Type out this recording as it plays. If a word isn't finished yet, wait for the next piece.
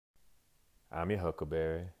I'm your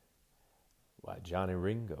Huckleberry. Why, Johnny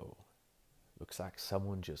Ringo, looks like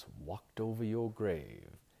someone just walked over your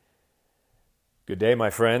grave. Good day, my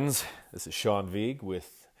friends. This is Sean Vieg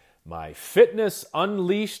with my Fitness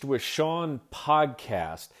Unleashed with Sean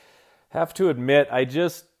podcast. Have to admit, I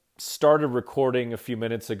just started recording a few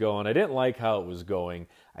minutes ago and I didn't like how it was going.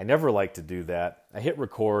 I never like to do that. I hit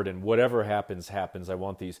record and whatever happens, happens. I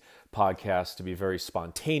want these podcasts to be very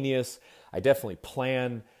spontaneous. I definitely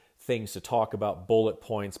plan things to talk about, bullet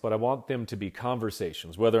points, but I want them to be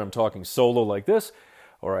conversations, whether I'm talking solo like this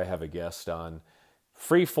or I have a guest on.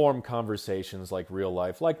 Free-form conversations like real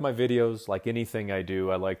life, like my videos, like anything I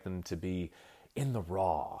do, I like them to be in the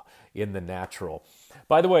raw, in the natural.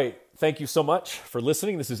 By the way, thank you so much for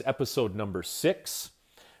listening. This is episode number 6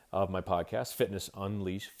 of my podcast, Fitness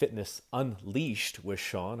Unleashed with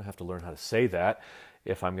Sean. I have to learn how to say that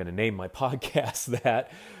if I'm going to name my podcast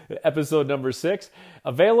that. Episode number 6,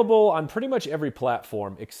 available on pretty much every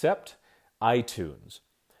platform except iTunes.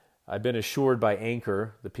 I've been assured by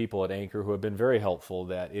Anchor, the people at Anchor who have been very helpful,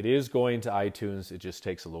 that it is going to iTunes. It just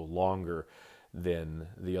takes a little longer than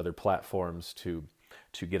the other platforms to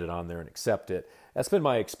get it on there and accept it. That's been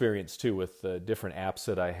my experience too with the different apps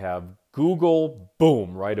that I have. Google,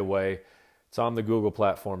 boom, right away. It's on the Google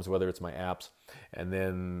platforms, whether it's my apps. And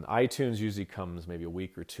then iTunes usually comes maybe a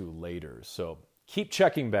week or two later. So keep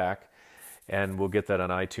checking back and we'll get that on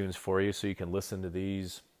iTunes for you so you can listen to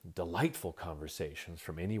these delightful conversations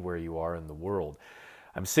from anywhere you are in the world.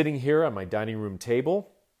 I'm sitting here on my dining room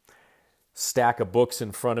table, stack of books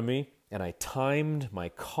in front of me, and I timed my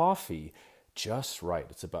coffee just right.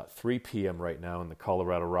 It's about 3 p.m. right now in the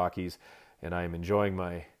Colorado Rockies, and I'm enjoying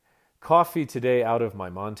my coffee today out of my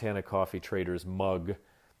Montana Coffee Traders mug.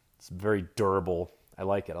 It's very durable. I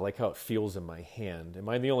like it. I like how it feels in my hand. Am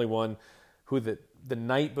I the only one who the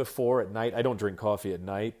night before at night, I don't drink coffee at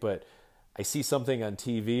night, but I see something on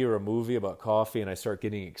TV or a movie about coffee and I start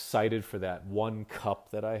getting excited for that one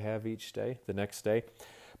cup that I have each day, the next day.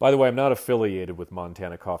 By the way, I'm not affiliated with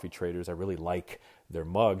Montana Coffee Traders. I really like their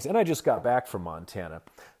mugs. And I just got back from Montana,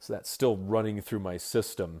 so that's still running through my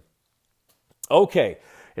system. Okay,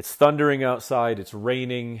 it's thundering outside. It's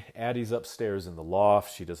raining. Addie's upstairs in the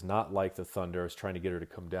loft. She does not like the thunder. I was trying to get her to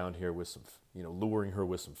come down here with some, luring her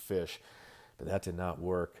with some fish, but that did not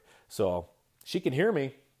work. So she can hear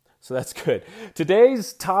me. So that's good.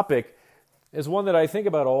 Today's topic is one that I think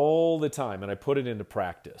about all the time, and I put it into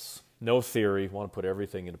practice. No theory. I want to put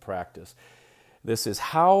everything into practice. This is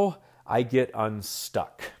how I get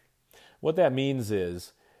unstuck. What that means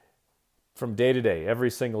is, from day to day, every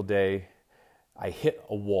single day, I hit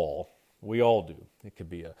a wall. We all do. It could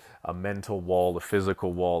be a mental wall, a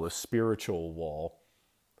physical wall, a spiritual wall.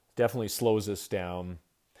 Definitely slows us down,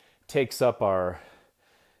 takes up our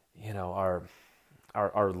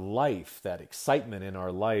life, that excitement in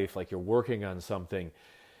our life, like you're working on something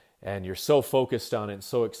and you're so focused on it and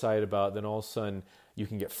so excited about it, then all of a sudden you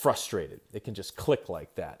can get frustrated. It can just click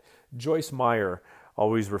like that. Joyce Meyer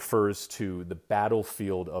always refers to the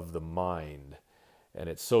battlefield of the mind. And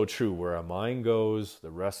it's so true. Where our mind goes,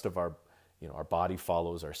 the rest of our body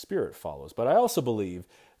follows, our spirit follows. But I also believe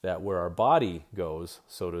that where our body goes,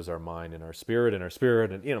 so does our mind and our spirit,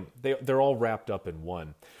 and they're all wrapped up in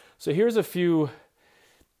one. So here's a few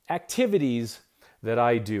activities that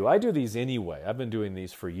I do. I do these anyway. I've been doing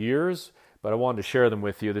these for years, but I wanted to share them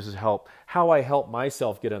with you. This is how I help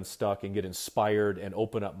myself get unstuck and get inspired and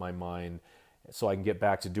open up my mind so I can get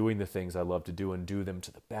back to doing the things I love to do and do them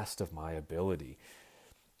to the best of my ability.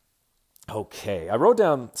 Okay, I wrote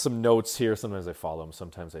down some notes here. Sometimes I follow them,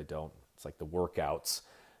 sometimes I don't. It's like the workouts.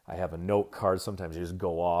 I have a note card. Sometimes they just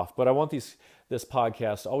go off. But I want this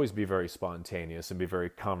podcast to always be very spontaneous and be very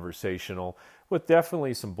conversational with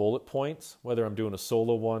definitely some bullet points, whether I'm doing a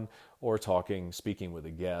solo one or speaking with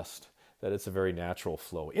a guest, that it's a very natural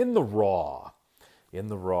flow. In the raw.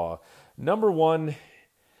 Number one,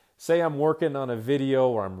 say I'm working on a video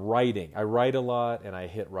or I'm writing. I write a lot and I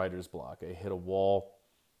hit writer's block. I hit a wall.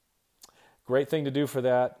 Great thing to do for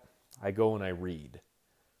that, I go and I read.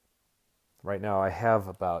 Right now I have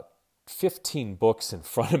about 15 books in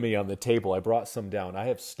front of me on the table. I brought some down. I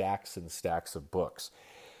have stacks and stacks of books,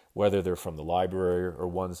 whether they're from the library or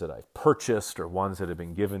ones that I've purchased or ones that have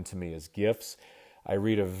been given to me as gifts. I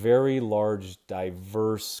read a very very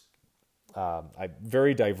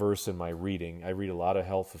diverse in my reading. I read a lot of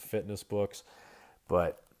health and fitness books,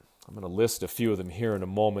 but I'm going to list a few of them here in a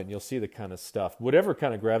moment. You'll see the kind of stuff, whatever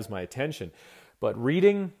kind of grabs my attention. But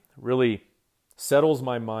reading really settles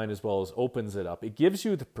my mind as well as opens it up. It gives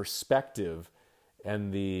you the perspective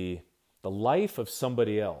and the life of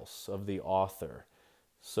somebody else, of the author.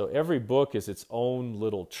 So every book is its own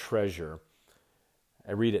little treasure.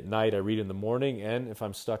 I read at night, I read in the morning, and if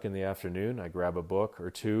I'm stuck in the afternoon, I grab a book or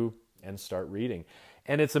two and start reading.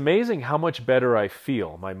 And it's amazing how much better I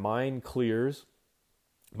feel. My mind clears.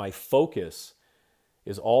 My focus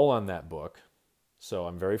is all on that book. So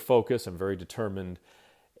I'm very focused, I'm very determined,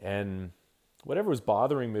 and whatever was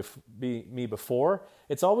bothering me before,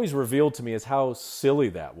 it's always revealed to me as how silly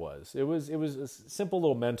that was. It was a simple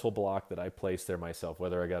little mental block that I placed there myself,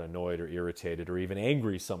 whether I got annoyed or irritated or even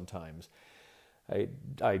angry sometimes.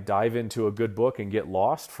 I dive into a good book and get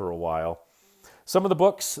lost for a while. Some of the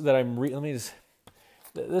books that I'm reading,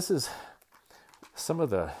 this is some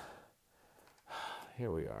of the,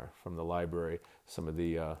 here we are from the library, some of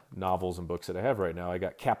the novels and books that I have right now. I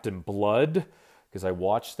got Captain Blood, because I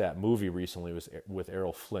watched that movie recently with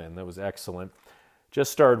Errol Flynn. That was excellent.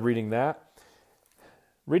 Just started reading that.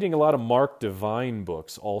 Reading a lot of Mark Divine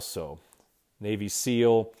books also. Navy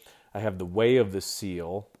SEAL. I have The Way of the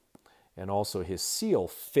SEAL, and also his SEAL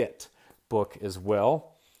Fit book as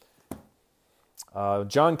well.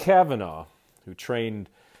 John Kavanagh, who trained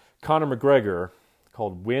Conor McGregor,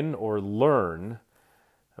 called Win or Learn.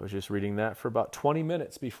 I was just reading that for about 20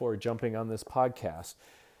 minutes before jumping on this podcast.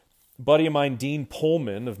 Buddy of mine, Dean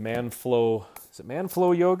Pullman of Manflow, is it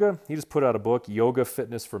Manflow Yoga? He just put out a book, Yoga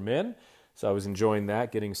Fitness for Men. So I was enjoying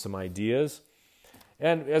that, getting some ideas.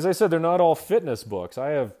 And as I said, they're not all fitness books. I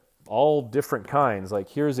have all different kinds. Like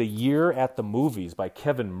here's A Year at the Movies by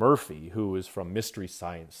Kevin Murphy, who is from Mystery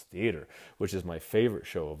Science Theater, which is my favorite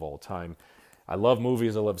show of all time. I love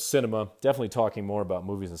movies. I love cinema. Definitely talking more about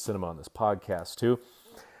movies and cinema on this podcast too.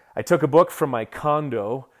 I took a book from my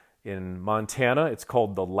condo in Montana. It's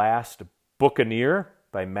called The Last Buccaneer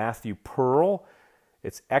by Matthew Pearl.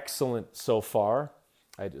 It's excellent so far.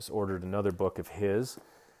 I just ordered another book of his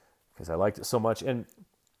because I liked it so much. And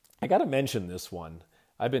I got to mention this one.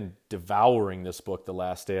 I've been devouring this book the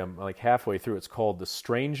last day. I'm like halfway through. It's called The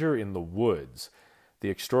Stranger in the Woods, The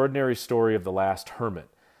Extraordinary Story of the Last Hermit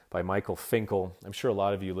by Michael Finkel. I'm sure a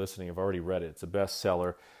lot of you listening have already read it. It's a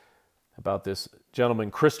bestseller about this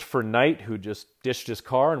gentleman, Christopher Knight, who just ditched his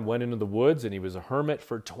car and went into the woods, and he was a hermit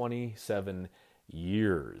for 27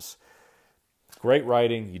 years. Great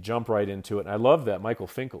writing. You jump right into it. And I love that Michael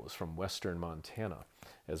Finkel is from Western Montana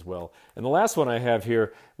as well. And the last one I have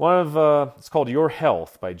here, it's called Your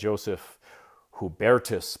Health by Joseph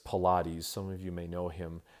Hubertus Pilates. Some of you may know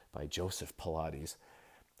him by Joseph Pilates.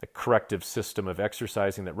 A corrective system of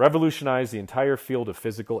exercising that revolutionized the entire field of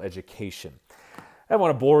physical education. I don't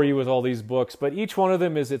want to bore you with all these books, but each one of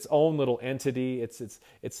them is its own little entity.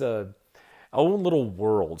 It's a own little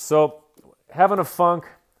world. So having a funk,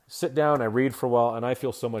 sit down, I read for a while, and I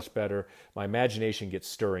feel so much better. My imagination gets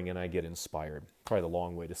stirring, and I get inspired. Probably the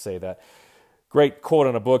long way to say that. Great quote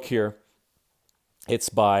on a book here. It's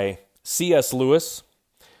by C.S. Lewis.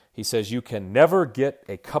 He says, "You can never get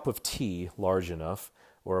a cup of tea large enough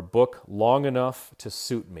or a book long enough to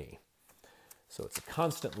suit me." So it's a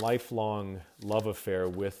constant, lifelong love affair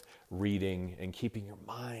with reading and keeping your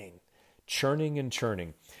mind churning and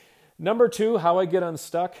churning. Number 2, how I get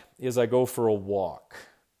unstuck is I go for a walk.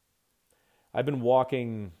 I've been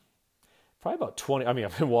walking probably about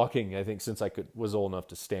I've been walking, I think, since I was old enough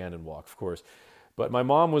to stand and walk, of course. But my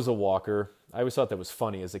mom was a walker. I always thought that was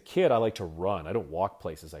funny. As a kid, I like to run. I don't walk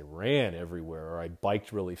places. I ran everywhere, or I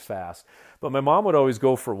biked really fast. But my mom would always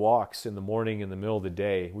go for walks in the morning, in the middle of the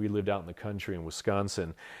day. We lived out in the country in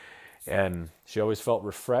Wisconsin. And she always felt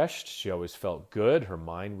refreshed. She always felt good. Her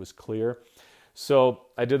mind was clear. So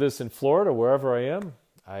I did this in Florida, wherever I am.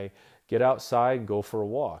 I get outside and go for a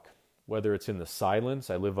walk. Whether it's in the silence,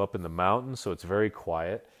 I live up in the mountains, so it's very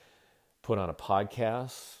quiet. Put on a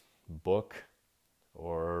podcast, book,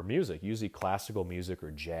 or music, usually classical music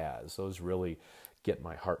or jazz. Those really get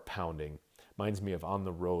my heart pounding. Reminds me of On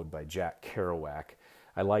the Road by Jack Kerouac.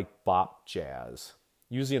 I like bop jazz.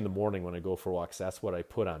 Usually in the morning when I go for walks, that's what I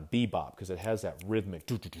put on, bebop, because it has that rhythmic,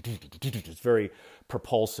 it's very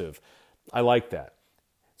propulsive. I like that.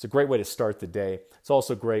 It's a great way to start the day. It's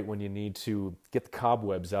also great when you need to get the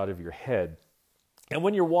cobwebs out of your head. And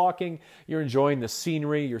when you're walking, you're enjoying the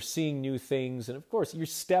scenery, you're seeing new things, and of course, you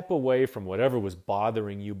step away from whatever was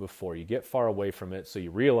bothering you before. You get far away from it, so you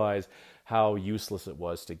realize how useless it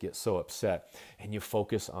was to get so upset, and you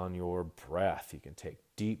focus on your breath. You can take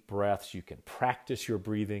deep breaths, you can practice your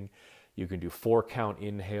breathing, you can do 4-count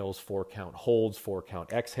inhales, 4-count holds,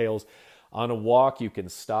 4-count exhales. On a walk, you can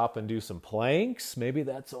stop and do some planks. Maybe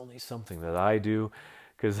that's only something that I do,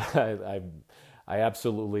 because I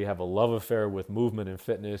absolutely have a love affair with movement and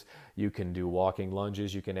fitness. You can do walking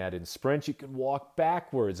lunges. You can add in sprints. You can walk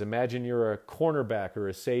backwards. Imagine you're a cornerback or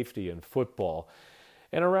a safety in football.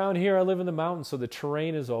 And around here, I live in the mountains, so the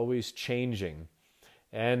terrain is always changing.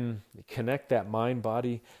 and connect that mind,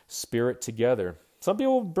 body, spirit together. Some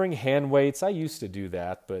people bring hand weights. I used to do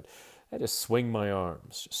that, but I just swing my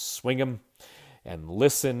arms, just swing them and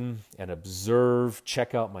listen and observe,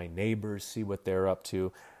 check out my neighbors, see what they're up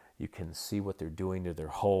to. You can see what they're doing to their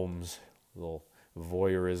homes, a little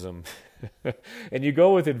voyeurism. And you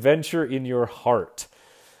go with adventure in your heart.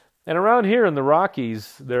 And around here in the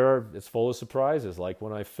Rockies, it's full of surprises. Like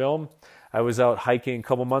when I film, I was out hiking a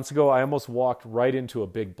couple months ago. I almost walked right into a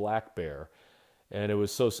big black bear. And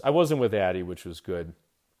I wasn't with Addie, which was good.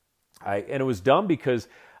 And it was dumb because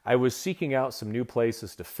I was seeking out some new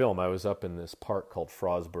places to film. I was up in this park called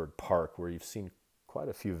Frostburg Park, where you've seen quite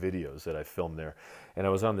a few videos that I filmed there. And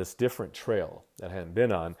I was on this different trail that I hadn't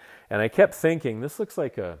been on. And I kept thinking, this looks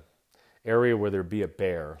like a area where there'd be a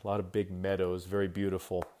bear. A lot of big meadows, very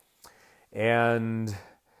beautiful. And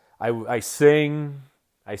I sing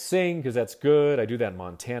because that's good. I do that in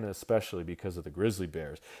Montana especially because of the grizzly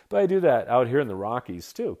bears. But I do that out here in the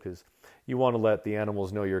Rockies too, because you want to let the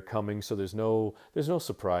animals know you're coming, so there's no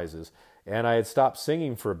surprises. And I had stopped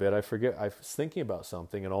singing for a bit. I was thinking about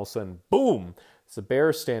something, and all of a sudden, boom, it's a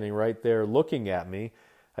bear standing right there looking at me.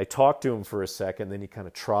 I talked to him for a second, then he kind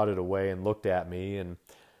of trotted away and looked at me, and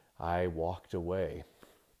I walked away.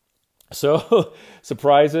 So,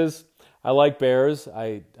 surprises. I like bears.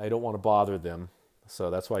 I don't want to bother them.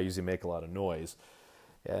 So that's why I usually make a lot of noise.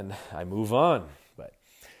 And I move on. But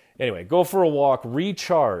anyway, go for a walk,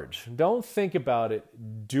 recharge. Don't think about it,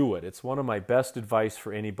 do it. It's one of my best advice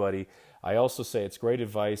for anybody. I also say it's great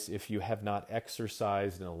advice if you have not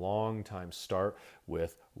exercised in a long time. Start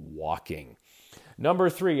with walking.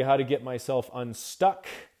 Number 3, how to get myself unstuck.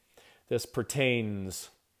 This pertains,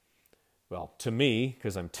 well, to me,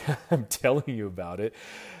 because I'm telling you about it.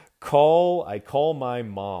 I call my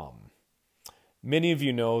mom. Many of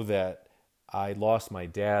you know that I lost my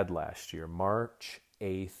dad last year, March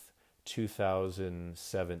 8th,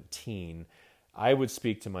 2017. I would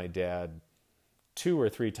speak to my dad 2 or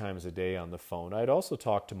 3 times a day on the phone. I'd also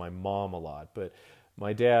talk to my mom a lot, but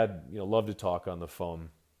my dad, loved to talk on the phone.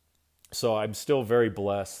 So I'm still very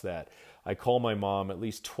blessed that I call my mom at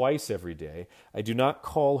least twice every day. I do not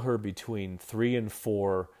call her between 3 and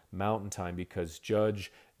 4 Mountain Time because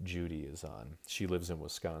Judge Judy is on. She lives in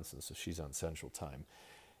Wisconsin, so she's on Central Time.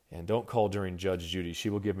 And don't call during Judge Judy. She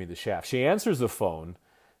will give me the shaft. She answers the phone,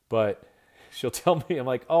 but she'll tell me, I'm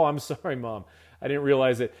like, oh, I'm sorry, Mom. I didn't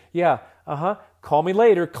realize it. Yeah, call me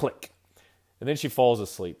later, click. And then she falls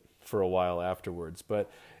asleep for a while afterwards. But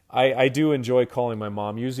I do enjoy calling my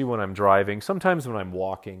mom, usually when I'm driving. Sometimes when I'm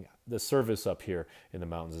walking. The service up here in the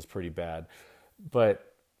mountains is pretty bad. But,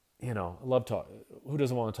 I love talk. Who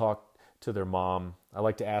doesn't want to talk to their mom? I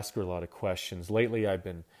like to ask her a lot of questions. Lately, I've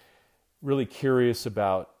been really curious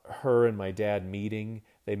about her and my dad meeting.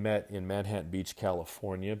 They met in Manhattan Beach,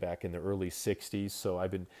 California, back in the early 60s. So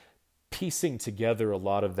I've been piecing together a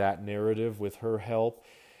lot of that narrative with her help.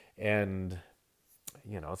 And,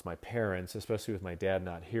 it's my parents, especially with my dad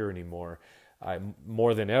not here anymore.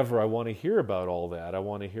 More than ever, I want to hear about all that. I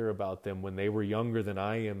want to hear about them when they were younger than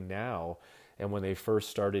I am now, and when they first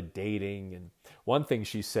started dating. And one thing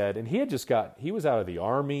she said, and he was out of the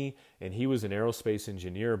Army, and he was an aerospace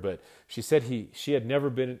engineer, but she said she had never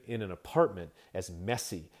been in an apartment as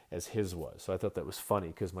messy as his was. So I thought that was funny,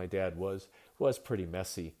 because my dad was pretty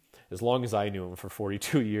messy, as long as I knew him, for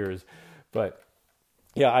 42 years. But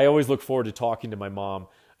yeah, I always look forward to talking to my mom,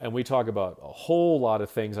 and we talk about a whole lot of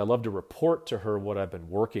things. I love to report to her what I've been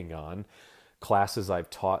working on, classes I've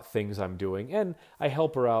taught, things I'm doing, and I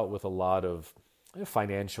help her out with a lot of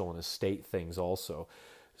financial and estate things also.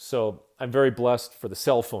 So I'm very blessed for the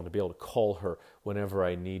cell phone to be able to call her whenever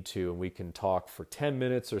I need to, and we can talk for 10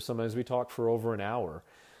 minutes, or sometimes we talk for over an hour.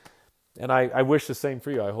 And I wish the same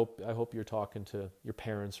for you. I hope you're talking to your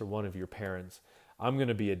parents or one of your parents. I'm going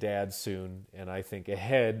to be a dad soon, and I think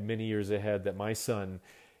many years ahead, that my son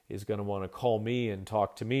is going to want to call me and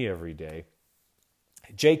talk to me every day.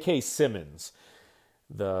 J.K. Simmons,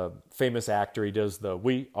 the famous actor, he does the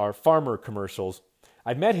We Are Farmer commercials.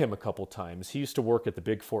 I met him a couple times. He used to work at the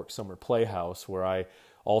Big Fork Summer Playhouse, where I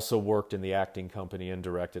also worked in the acting company and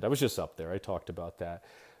directed. I was just up there. I talked about that.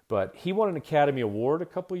 But he won an Academy Award a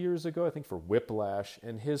couple years ago, I think for Whiplash,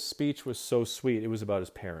 and his speech was so sweet. It was about his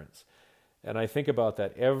parents. And I think about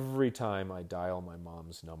that every time I dial my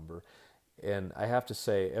mom's number. And I have to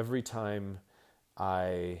say, every time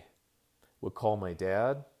I would call my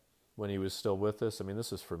dad when he was still with us,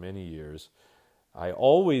 this is for many years, I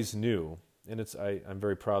always knew, and I'm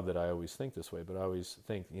very proud that I always think this way, but I always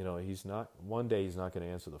think, one day he's not going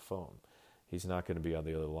to answer the phone. He's not going to be on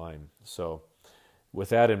the other line. So with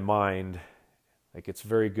that in mind, Like, it's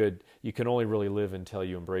very good. You can only really live until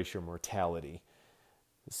you embrace your mortality.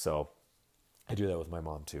 So I do that with my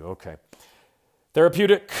mom too. Okay.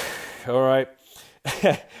 Therapeutic. All right.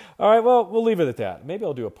 All right, well, we'll leave it at that. Maybe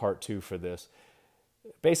I'll do a part 2 for this.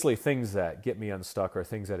 Basically, things that get me unstuck are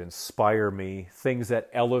things that inspire me, things that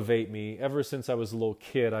elevate me. Ever since I was a little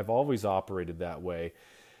kid, I've always operated that way,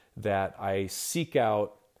 that I seek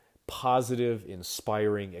out positive,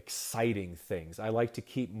 inspiring, exciting things. I like to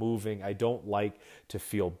keep moving. I don't like to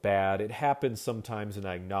feel bad. It happens sometimes, and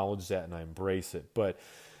I acknowledge that and I embrace it. But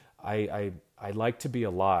I like to be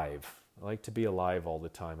alive. I like to be alive all the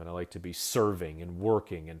time, and I like to be serving and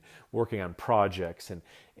working on projects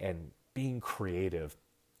and being creative.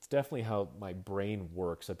 It's definitely how my brain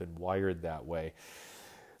works. I've been wired that way.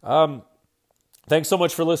 Thanks so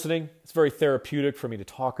much for listening. It's very therapeutic for me to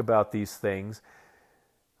talk about these things.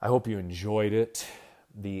 I hope you enjoyed it.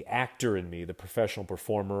 The actor in me, the professional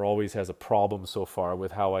performer, always has a problem so far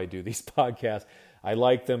with how I do these podcasts. I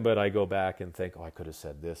like them, but I go back and think, I could have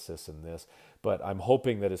said this, and this. But I'm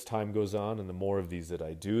hoping that as time goes on and the more of these that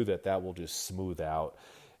I do, that will just smooth out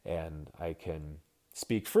and I can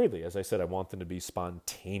speak freely. As I said, I want them to be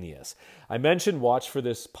spontaneous. I mentioned watch for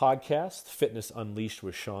this podcast, Fitness Unleashed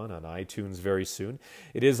with Sean, on iTunes very soon.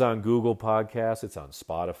 It is on Google Podcasts, it's on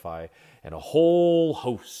Spotify, and a whole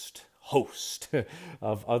host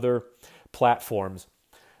of other platforms.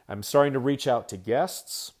 I'm starting to reach out to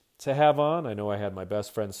guests to have on. I know I had my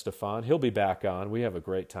best friend Stefan. He'll be back on. We have a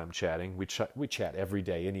great time chatting. We chat every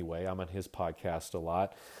day anyway. I'm on his podcast a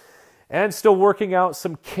lot. And still working out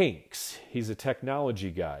some kinks. He's a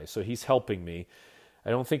technology guy, so he's helping me. I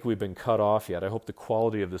don't think we've been cut off yet. I hope the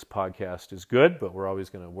quality of this podcast is good, but we're always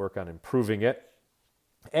going to work on improving it.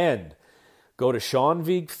 And go to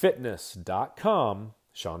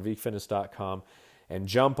SeanViegFitness.com, and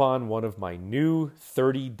jump on one of my new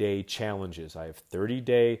 30-day challenges. I have the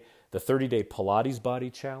 30-day Pilates Body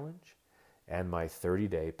Challenge and my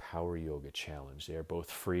 30-day Power Yoga Challenge. They are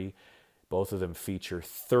both free. Both of them feature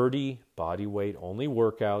 30 body weight only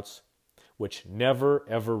workouts, which never,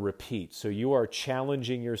 ever repeat. So you are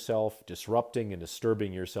challenging yourself, disrupting and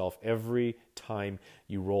disturbing yourself every time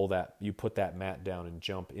you put that mat down and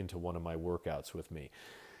jump into one of my workouts with me.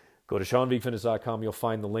 Go to SeanViegFitness.com. You'll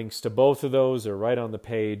find the links to both of those. They're right on the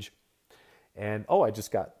page. And, I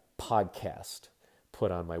just got podcast put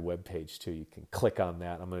on my webpage too. You can click on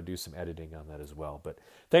that. I'm going to do some editing on that as well. But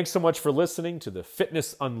thanks so much for listening to the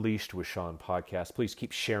Fitness Unleashed with Sean podcast. Please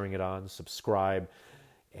keep sharing it on, subscribe,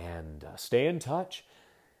 and stay in touch.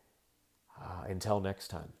 Until next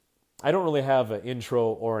time. I don't really have an intro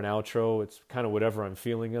or an outro. It's kind of whatever I'm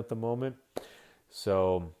feeling at the moment.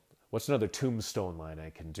 So what's another tombstone line I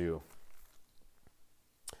can do?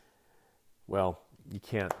 Well, you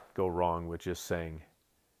can't go wrong with just saying,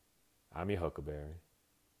 I'm your Huckleberry.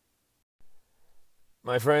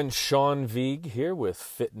 My friend Sean Vieg here with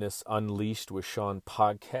Fitness Unleashed with Sean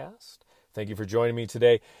podcast. Thank you for joining me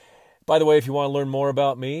today. By the way, if you want to learn more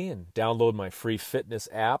about me and download my free fitness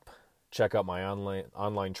app, check out my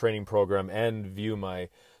online training program, and view my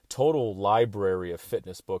total library of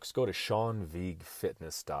fitness books, go to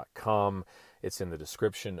SeanViegFitness.com. It's in the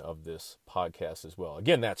description of this podcast as well.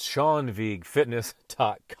 Again, that's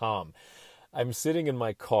SeanViegFitness.com. I'm sitting in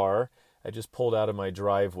my car. I just pulled out of my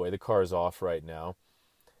driveway. The car is off right now.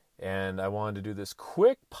 And I wanted to do this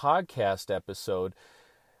quick podcast episode.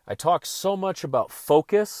 I talk so much about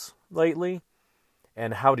focus lately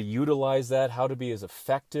and how to utilize that, how to be as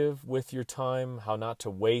effective with your time, how not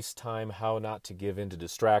to waste time, how not to give in to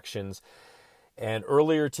distractions. And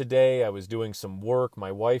earlier today, I was doing some work.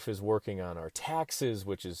 My wife is working on our taxes,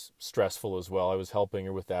 which is stressful as well. I was helping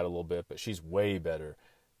her with that a little bit, but she's way better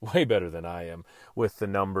than I am with the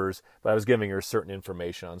numbers. But I was giving her certain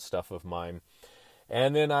information on stuff of mine.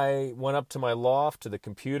 And then I went up to my loft to the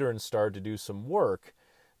computer and started to do some work.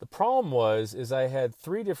 The problem is I had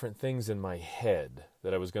 3 different things in my head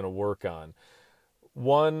that I was going to work on.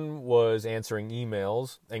 One was answering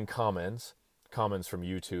emails and comments from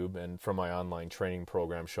YouTube and from my online training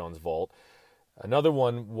program, Sean's Vault. Another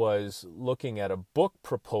one was looking at a book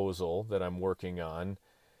proposal that I'm working on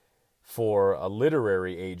for a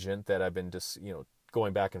literary agent that I've been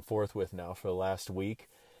going back and forth with now for the last week.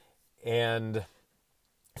 And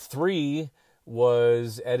 3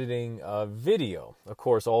 was editing a video. Of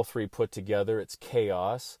course, all 3 put together, it's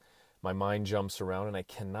chaos. My mind jumps around and I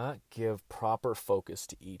cannot give proper focus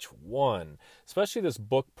to each one, especially this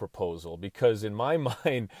book proposal, because in my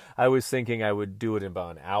mind, I was thinking I would do it in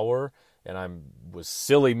about an hour, and was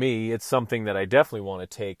silly me. It's something that I definitely want to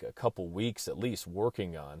take a couple weeks at least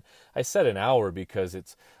working on. I said an hour because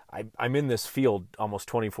I'm in this field almost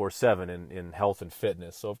 24/7 in health and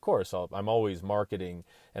fitness. So, of course, I'm always marketing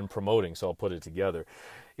and promoting, so I'll put it together.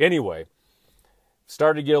 Anyway,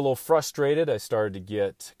 started to get a little frustrated. I started to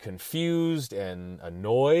get confused and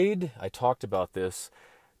annoyed. I talked about this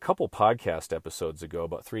a couple podcast episodes ago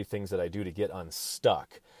about 3 things that I do to get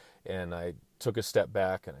unstuck. And I took a step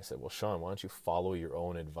back and I said, well, Sean, why don't you follow your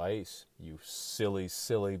own advice, you silly,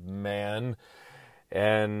 silly man?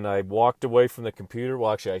 And I walked away from the computer.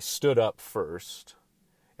 Well, actually, I stood up first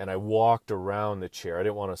and I walked around the chair. I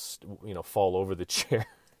didn't want to, fall over the chair.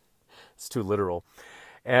 It's too literal.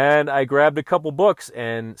 And I grabbed a couple books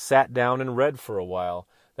and sat down and read for a while.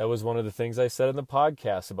 That was one of the things I said in the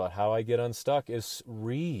podcast about how I get unstuck is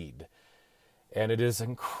read. And it is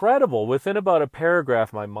incredible. Within about a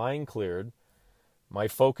paragraph, my mind cleared, my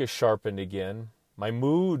focus sharpened again, my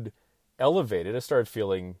mood elevated. I started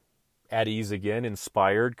feeling at ease again,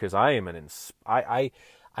 inspired, because I am I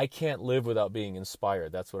can't live without being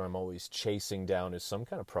inspired. That's what I'm always chasing down, is some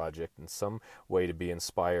kind of project and some way to be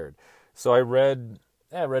inspired. So I read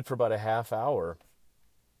for about a half hour.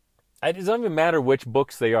 It doesn't even matter which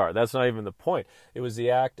books they are. That's not even the point. It was the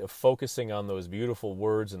act of focusing on those beautiful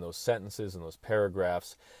words and those sentences and those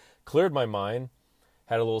paragraphs. Cleared my mind,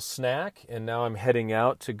 had a little snack, and now I'm heading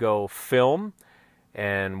out to go film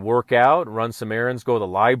and work out, run some errands, go to the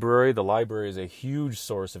library. The library is a huge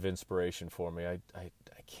source of inspiration for me. I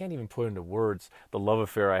can't even put into words the love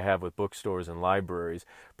affair I have with bookstores and libraries,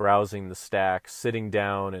 browsing the stacks, sitting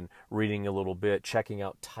down and reading a little bit, checking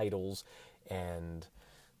out titles, and,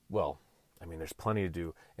 well, there's plenty to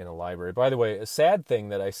do in a library. By the way, a sad thing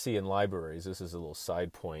that I see in libraries, this is a little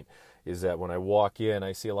side point, is that when I walk in,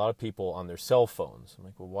 I see a lot of people on their cell phones. I'm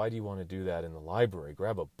like, well, why do you want to do that in the library?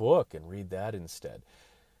 Grab a book and read that instead.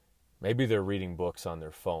 Maybe they're reading books on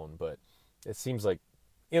their phone, but it seems like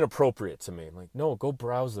inappropriate to me. I'm like, no, go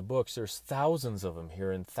browse the books. There's thousands of them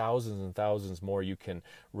here and thousands more you can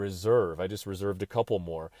reserve. I just reserved a couple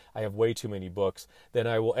more. I have way too many books than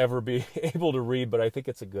I will ever be able to read, but I think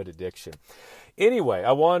it's a good addiction. Anyway,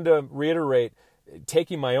 I wanted to reiterate,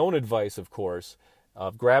 taking my own advice, of course,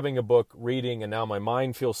 of grabbing a book, reading, and now my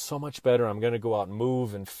mind feels so much better. I'm going to go out and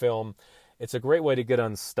move and film. It's a great way to get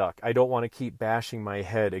unstuck. I don't want to keep bashing my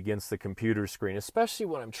head against the computer screen, especially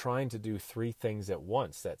when I'm trying to do 3 things at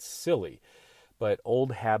once. That's silly. But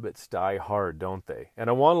old habits die hard, don't they? And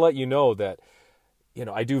I want to let you know that,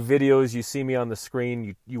 I do videos. You see me on the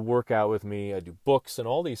screen. You work out with me. I do books and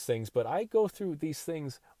all these things. But I go through these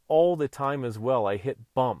things all the time as well. I hit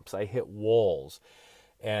bumps. I hit walls.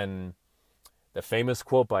 And the famous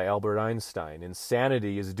quote by Albert Einstein,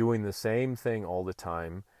 insanity is doing the same thing all the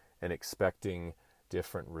time and expecting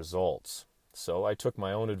different results. So I took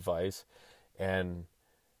my own advice, and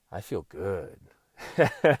I feel good.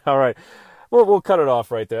 All right, we'll cut it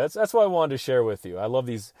off right there. That's what I wanted to share with you. I love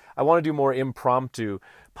these. I want to do more impromptu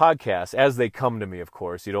podcasts as they come to me, of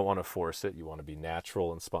course. You don't want to force it. You want to be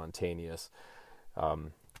natural and spontaneous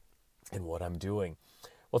in what I'm doing.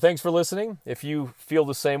 Well, thanks for listening. If you feel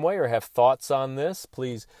the same way or have thoughts on this,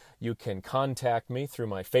 please, you can contact me through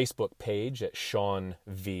my Facebook page at Sean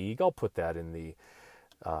Vigue. I'll put that in the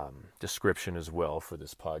description as well for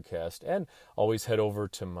this podcast. And always head over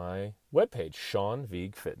to my webpage,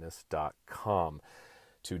 SeanVigueFitness.com,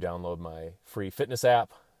 to download my free fitness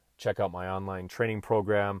app, check out my online training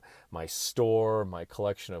program, my store, my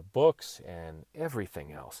collection of books, and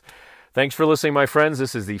everything else. Thanks for listening, my friends.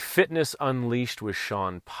 This is the Fitness Unleashed with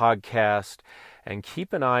Sean podcast. And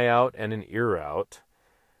keep an eye out and an ear out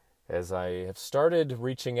as I have started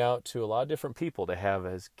reaching out to a lot of different people to have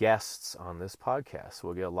as guests on this podcast.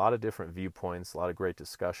 We'll get a lot of different viewpoints, a lot of great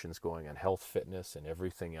discussions going on health, fitness, and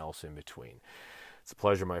everything else in between. It's a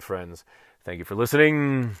pleasure, my friends. Thank you for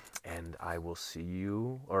listening, and I will see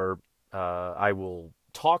you, or I will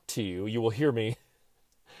talk to you. You will hear me.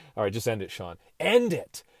 All right, just end it, Sean. End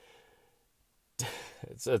it!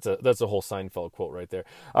 That's a whole Seinfeld quote right there.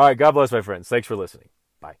 All right, God bless, my friends. Thanks for listening.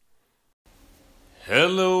 Bye.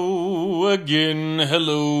 Hello again.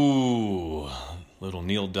 Hello. Little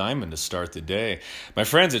Neil Diamond to start the day. My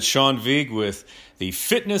friends, it's Sean Vigue with the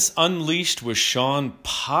Fitness Unleashed with Sean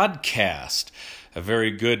podcast. A very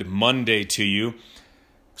good Monday to you.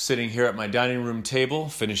 Sitting here at my dining room table,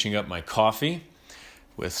 finishing up my coffee,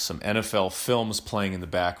 with some NFL films playing in the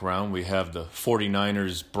background. We have the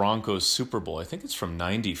 49ers Broncos Super Bowl. I think it's from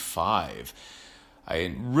 95.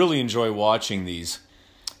 I really enjoy watching these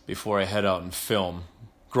before I head out and film.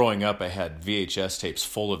 Growing up, I had VHS tapes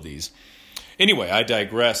full of these. Anyway, I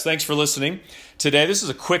digress. Thanks for listening. Today, this is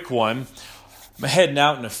a quick one. I'm heading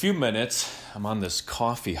out in a few minutes. I'm on this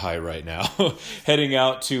coffee high right now. Heading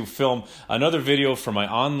out to film another video for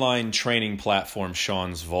my online training platform,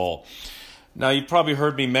 Sean's Vault. Now, you've probably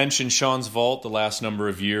heard me mention Sean's Vault the last number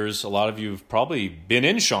of years. A lot of you have probably been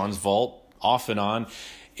in Sean's Vault off and on.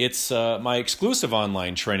 It's my exclusive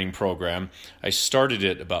online training program. I started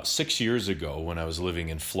it about 6 years ago when I was living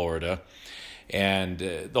in Florida. And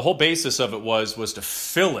the whole basis of it was to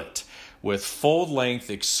fill it with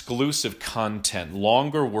full-length exclusive content,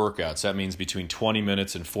 longer workouts. That means between 20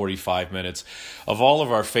 minutes and 45 minutes of all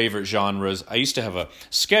of our favorite genres. I used to have a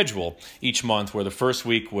schedule each month where the first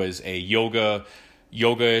week was a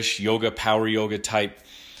yoga-ish, power yoga type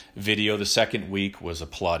video. The second week was a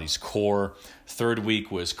Pilates core. Third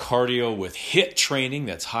week was cardio with HIIT training.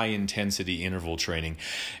 That's high-intensity interval training.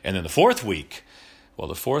 And then the fourth week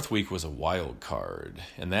was a wild card,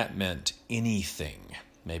 and that meant anything.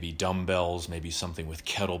 Maybe dumbbells, maybe something with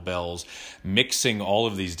kettlebells, mixing all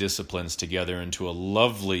of these disciplines together into a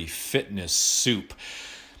lovely fitness soup.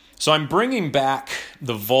 So I'm bringing back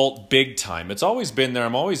the Vault big time. It's always been there.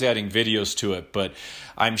 I'm always adding videos to it, but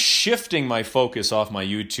I'm shifting my focus off my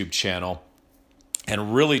YouTube channel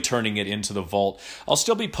and really turning it into the Vault. I'll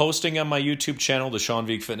still be posting on my YouTube channel, the Sean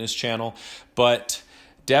Vigue Fitness channel, but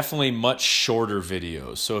definitely much shorter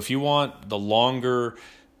videos. So if you want the longer,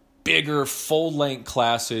 bigger, full-length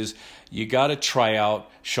classes, you got to try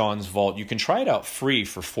out Sean's Vault. You can try it out free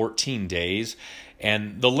for 14 days.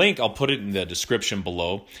 And the link, I'll put it in the description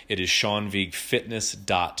below. It is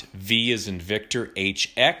seanviguefitness.v as in Victor,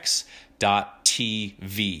 hx.tv.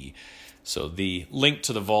 So the link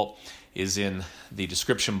to the Vault is in the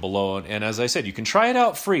description below. And as I said, you can try it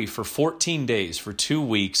out free for 14 days, for 2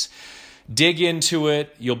 weeks. Dig into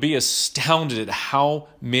it. You'll be astounded at how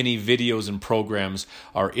many videos and programs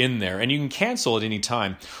are in there. And you can cancel at any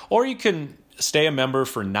time. Or you can stay a member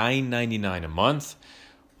for $9.99 a month,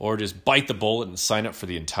 or just bite the bullet and sign up for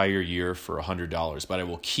the entire year for $100. But I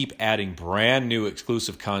will keep adding brand new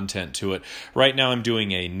exclusive content to it. Right now I'm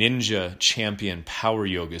doing a Ninja Champion Power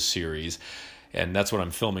Yoga series, and that's what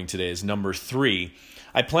I'm filming today, is number 3.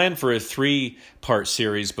 I planned for a 3-part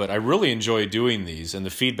series, but I really enjoy doing these, and the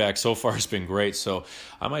feedback so far has been great, so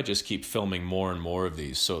I might just keep filming more and more of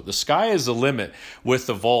these. So the sky is the limit with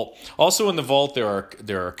the Vault. Also in the Vault, there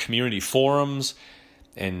are community forums,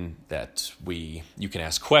 and that you can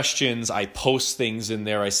ask questions. I post things in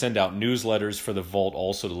there. I send out newsletters for the Vault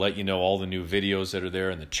also to let you know all the new videos that are there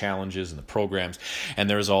and the challenges and the programs. And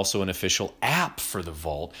there's also an official app for the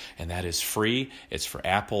Vault, and that is free. It's for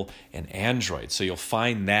Apple and Android. So you'll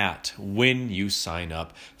find that when you sign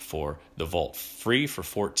up for the Vault. Free for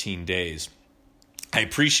 14 days. I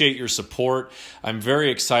appreciate your support. I'm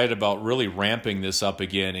very excited about really ramping this up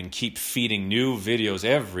again and keep feeding new videos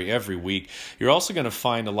every week. You're also going to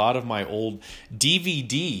find a lot of my old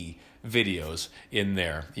DVD videos in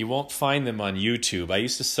there. You won't find them on YouTube. I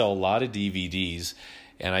used to sell a lot of DVDs,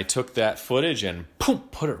 and I took that footage and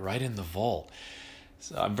put it right in the Vault.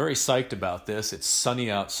 So I'm very psyched about this. It's sunny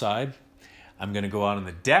outside. I'm going to go out on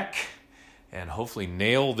the deck and hopefully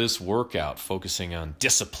nail this workout, focusing on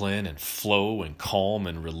discipline and flow and calm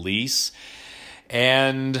and release.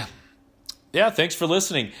 And yeah, thanks for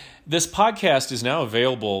listening. This podcast is now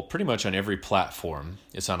available pretty much on every platform.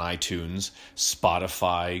 It's on iTunes,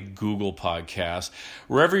 Spotify, Google Podcasts.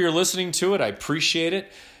 Wherever you're listening to it, I appreciate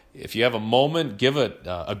it. If you have a moment, give it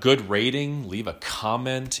a good rating, leave a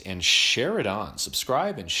comment, and share it on.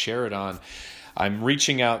 Subscribe and share it on. I'm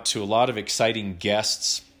reaching out to a lot of exciting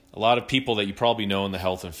guests, a lot of people that you probably know in the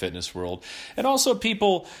health and fitness world, and also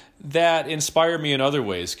people that inspire me in other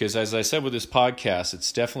ways, because as I said with this podcast,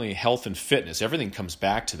 it's definitely health and fitness. Everything comes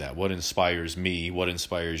back to that. What inspires me? What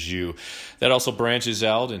inspires you? That also branches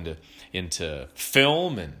out into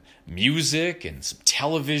film and music and some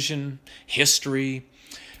television, history.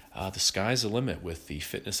 The sky's the limit with the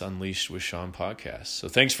Fitness Unleashed with Sean podcast. So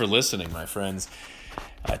thanks for listening, my friends.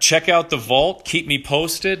 Check out the Vault. Keep me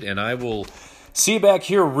posted, and I will see you back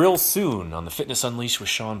here real soon on the Fitness Unleashed with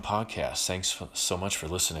Sean podcast. Thanks so much for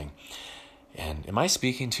listening. And am I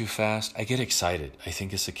speaking too fast? I get excited. I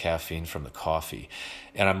think it's the caffeine from the coffee.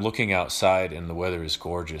 And I'm looking outside and the weather is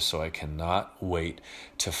gorgeous, so I cannot wait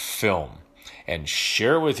to film and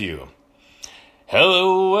share with you.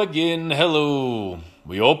 Hello again, hello.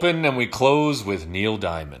 We open and we close with Neil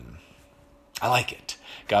Diamond. I like it.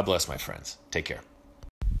 God bless, my friends. Take care.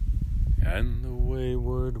 And the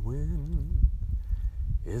wayward wind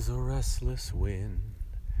is a restless wind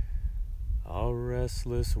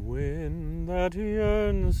that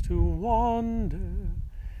yearns to wander.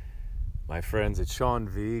 My friends, it's Sean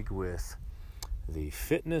Vigue with the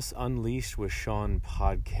Fitness Unleashed with Sean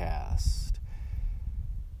podcast.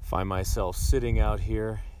 Find myself sitting out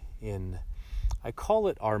here I call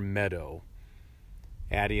it our meadow.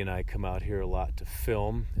 Addie and I come out here a lot to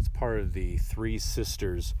film. It's part of the Three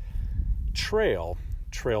Sisters trail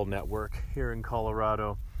network here in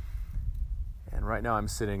Colorado. And right now I'm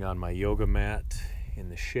sitting on my yoga mat in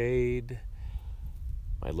the shade.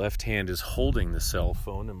 My left hand is holding the cell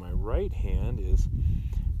phone and my right hand is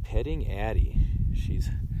petting Addie. She's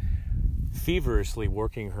feverishly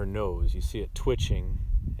working her nose. You see it twitching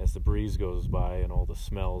as the breeze goes by and all the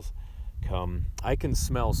smells come. I can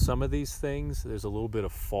smell some of these things. There's a little bit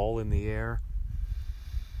of fall in the air,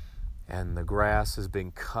 and the grass has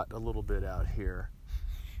been cut a little bit out here.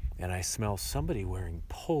 And I smell somebody wearing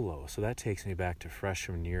polo, so that takes me back to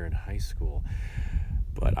freshman year in high school.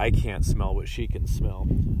 But I can't smell what she can smell.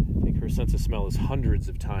 I think her sense of smell is hundreds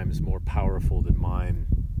of times more powerful than mine.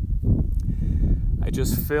 I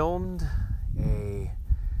just filmed a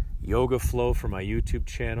yoga flow for my YouTube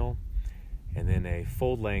channel, and then a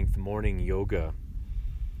full-length morning yoga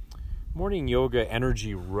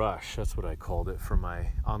energy rush, that's what I called it, for my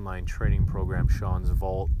online training program, Sean's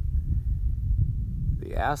Vault.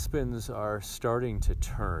 The aspens are starting to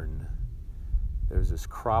turn. There's this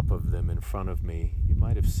crop of them in front of me. You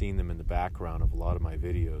might have seen them in the background of a lot of my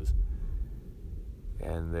videos.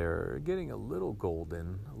 And they're getting a little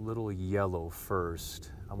golden, a little yellow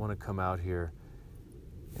first. I want to come out here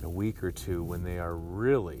in a week or two when they are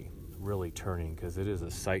really turning, because it is a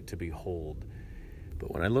sight to behold. But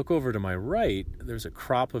when I look over to my right, there's a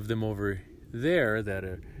crop of them over there that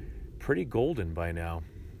are pretty golden by now.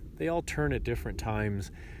 They all turn at different times,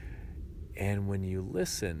 and when you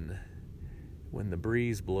listen, when the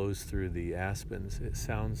breeze blows through the aspens, it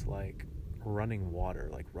sounds like running water,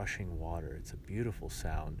 like rushing water. It's a beautiful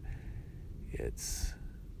sound. It's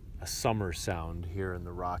a summer sound here in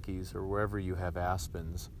the Rockies or wherever you have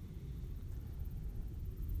aspens.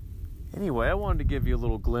 Anyway, I wanted to give you a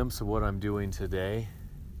little glimpse of what I'm doing today.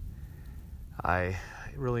 I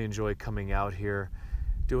really enjoy coming out here,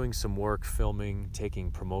 doing some work, filming,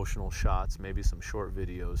 taking promotional shots, maybe some short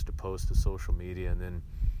videos to post to social media, and then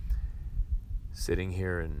sitting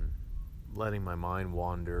here and letting my mind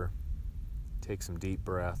wander, take some deep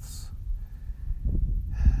breaths,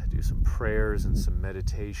 do some prayers and some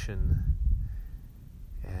meditation,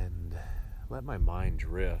 and let my mind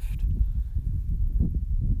drift.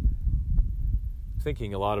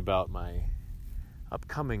 Thinking a lot about my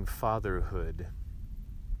upcoming fatherhood.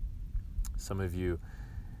 Some of you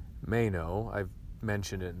may know, I've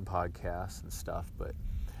mentioned it in podcasts and stuff, but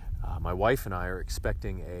my wife and I are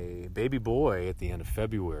expecting a baby boy at the end of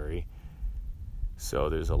February. So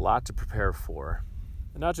there's a lot to prepare for.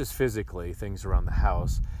 And not just physically, things around the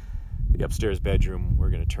house. The upstairs bedroom we're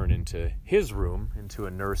going to turn into his room, into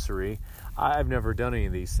a nursery. I've never done any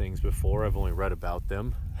of these things before. I've only read about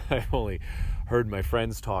them. I've only heard my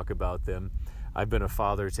friends talk about them. I've been a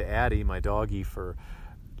father to Addie, my doggie, for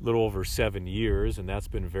a little over 7 years, and that's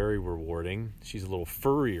been very rewarding. She's a little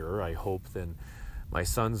furrier, I hope, than my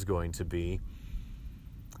son's going to be.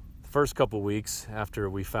 The first couple weeks after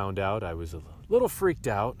we found out, I was a little freaked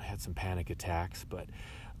out. I had some panic attacks, but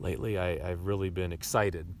lately I've really been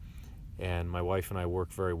excited. And my wife and I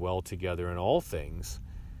work very well together in all things.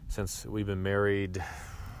 Since we've been married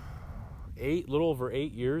little over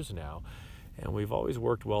 8 years now, and we've always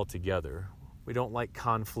worked well together. We don't like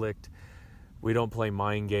conflict. We don't play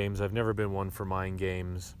mind games. I've never been one for mind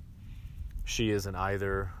games. She isn't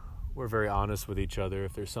either. We're very honest with each other.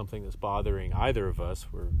 If there's something that's bothering either of us,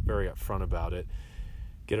 we're very upfront about it.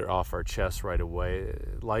 Get it off our chest right away.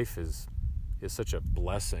 Life is such a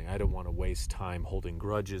blessing. I don't want to waste time holding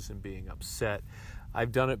grudges and being upset.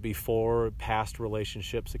 I've done it before, past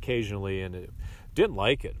relationships occasionally, and didn't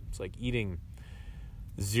like it. It's like eating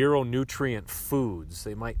zero nutrient foods.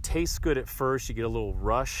 They might taste good at first. You get a little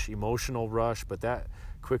rush, emotional rush, but that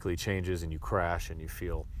quickly changes and you crash and you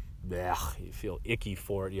feel icky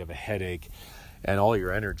for it. You have a headache and all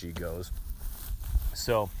your energy goes.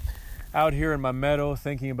 So out here in my meadow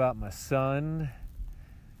thinking about my son,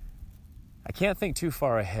 I can't think too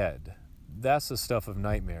far ahead. That's the stuff of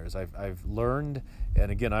nightmares. I've learned,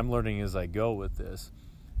 and again, I'm learning as I go with this,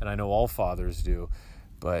 and I know all fathers do,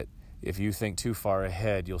 but if you think too far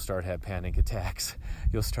ahead, you'll start have panic attacks.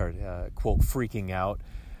 You'll start, quote, freaking out,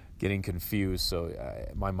 getting confused. So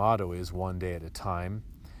my motto is one day at a time.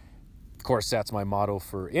 Of course, that's my motto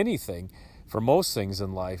for anything, for most things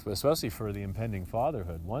in life, but especially for the impending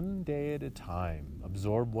fatherhood. One day at a time.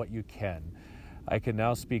 Absorb what you can. I can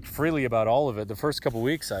now speak freely about all of it. The first couple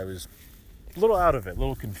weeks, I was a little out of it, a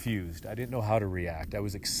little confused. I didn't know how to react. I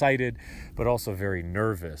was excited, but also very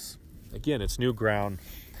nervous. Again, it's new ground.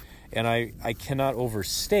 And I cannot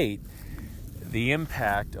overstate the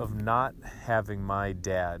impact of not having my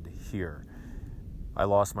dad here. I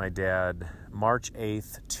lost my dad March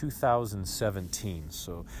 8th, 2017,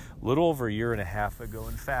 so a little over a year and a half ago.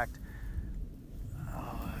 In fact,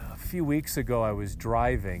 a few weeks ago I was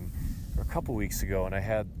driving, or a couple weeks ago, and I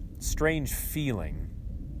had a strange feeling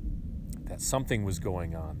that something was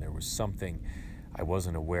going on. There was something I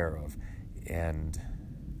wasn't aware of. And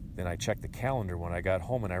then I checked the calendar when I got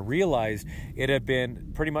home, and I realized it had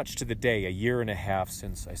been pretty much to the day, a year and a half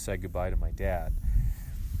since I said goodbye to my dad.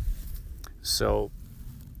 So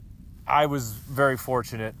I was very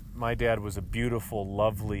fortunate. My dad was a beautiful,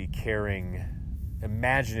 lovely, caring,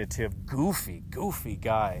 imaginative, goofy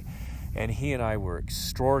guy. And he and I were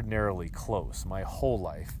extraordinarily close my whole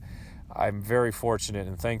life. I'm very fortunate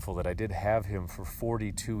and thankful that I did have him for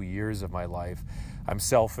 42 years of my life. I'm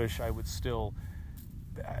selfish. I would still,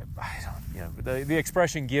 the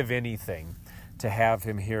expression give anything to have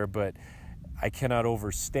him here, but I cannot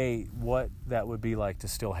overstate what that would be like to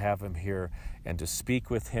still have him here and to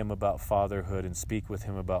speak with him about fatherhood and speak with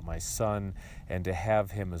him about my son and to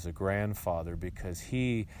have him as a grandfather, because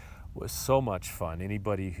he was so much fun.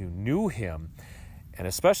 Anybody who knew him and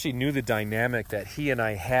especially knew the dynamic that he and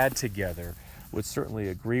I had together would certainly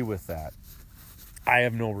agree with that. I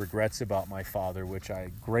have no regrets about my father, which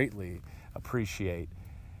I greatly appreciate.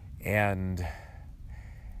 And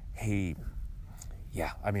I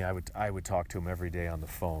would talk to him every day on the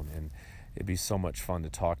phone, and it'd be so much fun to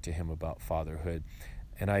talk to him about fatherhood.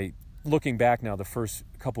 And looking back now, the first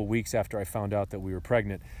couple weeks after I found out that we were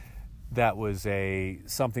pregnant, that was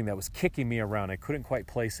something that was kicking me around. I couldn't quite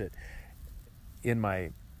place it in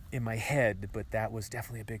my head, but that was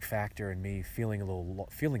definitely a big factor in me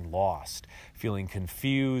feeling lost, feeling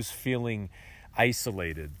confused, feeling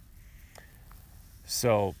isolated.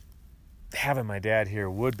 So having my dad here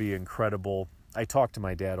would be incredible. I talk to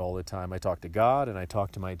my dad all the time. I talk to God and I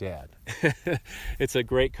talk to my dad. It's a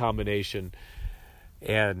great combination.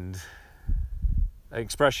 And an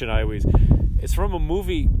expression it's from a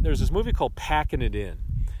movie. There's this movie called Packing It In.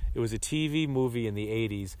 It was a TV movie in the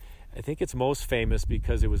 80s. I think it's most famous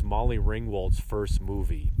because it was Molly Ringwald's first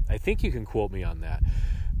movie. I think you can quote me on that.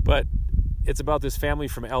 But it's about this family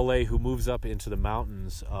from LA who moves up into the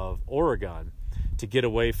mountains of Oregon to get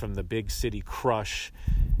away from the big city crush.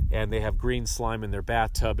 And they have green slime in their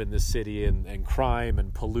bathtub in the city and crime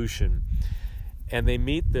and pollution. And they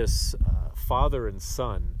meet this father and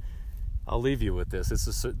son. I'll leave you with this.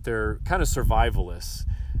 They're kind of survivalists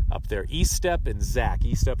up there. Estep and Zach.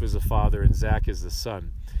 Estep is the father and Zach is the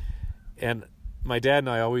son. And my dad and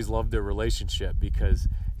I always loved their relationship because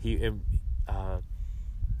he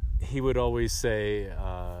would always say,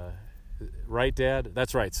 right, Dad?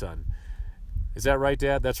 That's right, son. Is that right,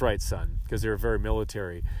 Dad? That's right, son. Because they were very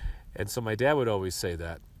military. And so my dad would always say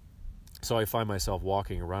that. So I find myself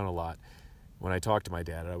walking around a lot. When I talk to my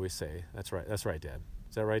dad, I always say, that's right, Dad.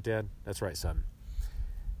 Is that right, Dad? That's right, son.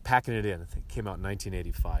 Packing It In, I think, came out in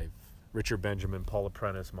 1985. Richard Benjamin, Paula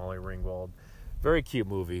Prentice, Molly Ringwald. Very cute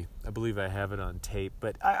movie. I believe I have it on tape,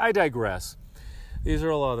 but I digress. These are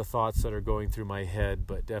a lot of the thoughts that are going through my head,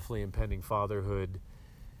 but definitely impending fatherhood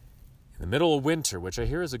in the middle of winter, which I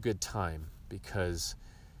hear is a good time because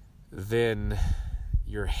then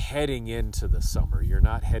you're heading into the summer. You're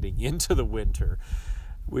not heading into the winter.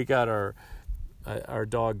 We got our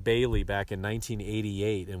dog Bailey back in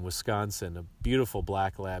 1988 in Wisconsin, a beautiful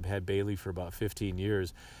black lab, had Bailey for about 15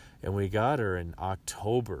 years, and we got her in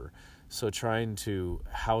October. So trying to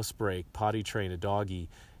housebreak, potty train a doggy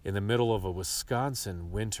in the middle of a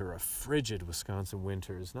Wisconsin winter, a frigid Wisconsin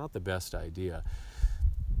winter, is not the best idea.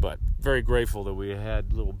 But very grateful that we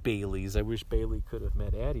had little Baileys. I wish Bailey could have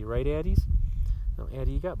met Addie. Right, Addies? No,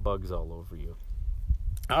 Addie, you got bugs all over you.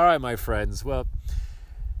 All right, my friends. Well,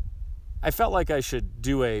 I felt like I should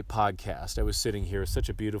do a podcast. I was sitting here, such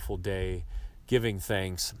a beautiful day, giving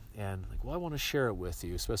thanks, and I want to share it with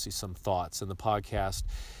you, especially some thoughts. And the podcast,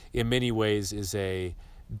 in many ways, is a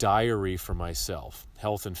diary for myself,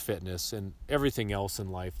 health and fitness, and everything else in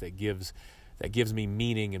life that gives me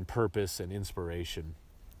meaning and purpose and inspiration,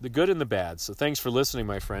 the good and the bad. So thanks for listening,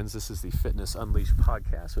 my friends. This is the Fitness Unleashed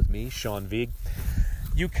podcast with me, Sean Vieg.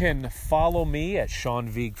 You can follow me at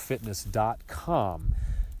SeanViegFitness.com.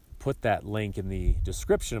 Put that link in the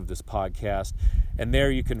description of this podcast, and there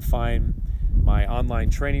you can find my online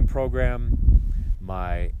training program,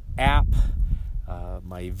 my app,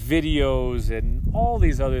 my videos, and all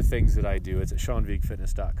these other things that I do. It's at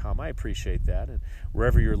SeanViegFitness.com. I appreciate that. And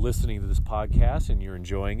wherever you're listening to this podcast and you're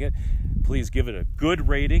enjoying it, please give it a good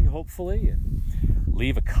rating, hopefully, and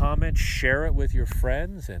leave a comment, share it with your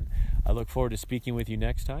friends, and I look forward to speaking with you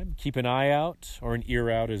next time. Keep an eye out, or an ear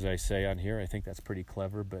out, as I say on here. I think that's pretty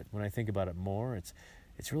clever, but when I think about it more, it's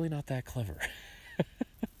really not that clever.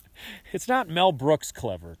 It's not Mel Brooks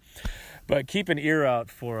clever, but keep an ear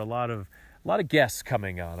out for a lot of guests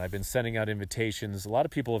coming on. I've been sending out invitations. A lot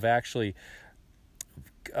of people have actually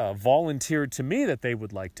volunteered to me that they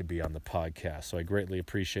would like to be on the podcast, so I greatly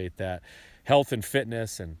appreciate that. Health and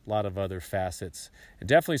fitness and a lot of other facets, and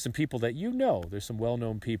definitely some people that there's some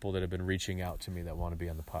well-known people that have been reaching out to me that want to be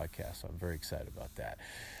on the podcast, so I'm very excited about that.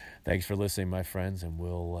 Thanks for listening, my friends, and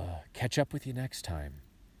we'll catch up with you next time.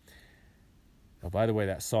 Oh, by the way,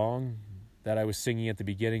 that song that I was singing at the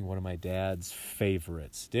beginning, one of my dad's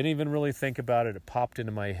favorites. Didn't even really think about it. It popped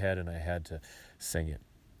into my head, and I had to sing it.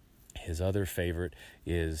 His other favorite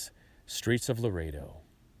is Streets of Laredo.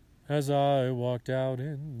 As I walked out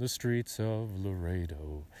in the streets of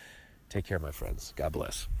Laredo. Take care, my friends. God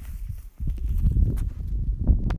bless.